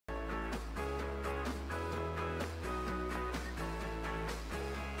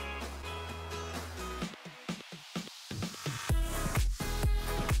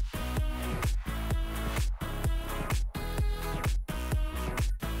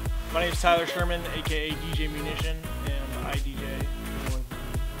My name is Tyler Sherman, aka DJ Munition, and I DJ for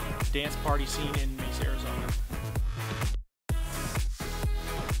the dance party scene in Mesa, Arizona.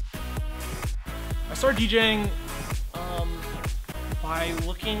 I started DJing by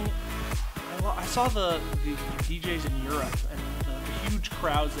looking. I saw the DJs in Europe and the huge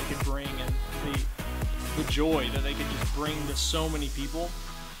crowds they could bring, and the joy that they could just bring to so many people.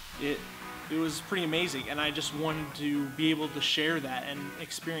 It was pretty amazing, and I just wanted to be able to share that and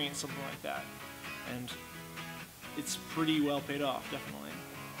experience something like that, and it's pretty well paid off, definitely.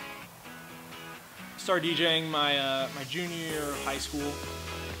 Started DJing my junior year of high school.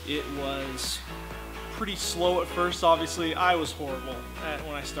 It was pretty slow at first, obviously. I was horrible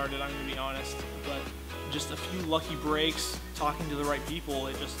when I started, I'm going to be honest, but just a few lucky breaks, talking to the right people,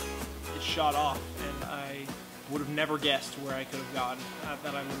 it shot off, and I would have never guessed where I could have gotten,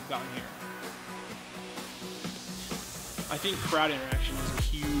 that I would have gotten here. I think crowd interaction is a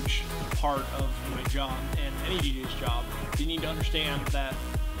huge part of my job and any DJ's job. They need to understand that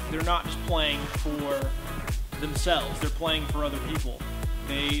they're not just playing for themselves, they're playing for other people.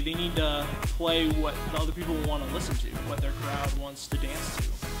 They need to play what the other people want to listen to, what their crowd wants to dance to.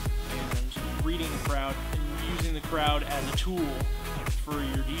 And reading the crowd and using the crowd as a tool for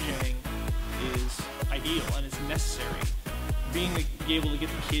your DJing is ideal and it's necessary. Being able to get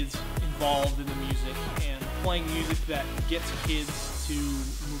the kids involved in the music and playing music that gets kids to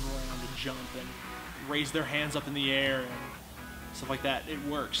move around and jump and raise their hands up in the air and stuff like that, it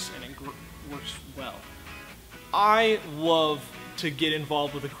works, and it works well. I love to get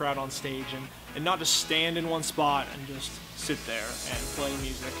involved with the crowd on stage and not just stand in one spot and just sit there and play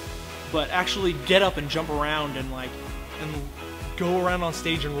music, but actually get up and jump around and go around on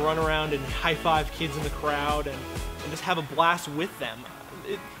stage and run around and high-five kids in the crowd and just have a blast with them.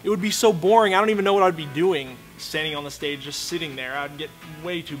 It would be so boring. I don't even know what I'd be doing standing on the stage, just sitting there. I'd get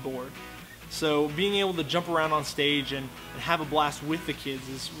way too bored. So being able to jump around on stage and have a blast with the kids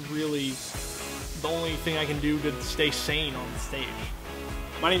is really the only thing I can do to stay sane on the stage.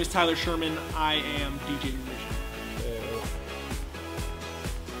 My name is Tyler Sherman. I am DJ Munition.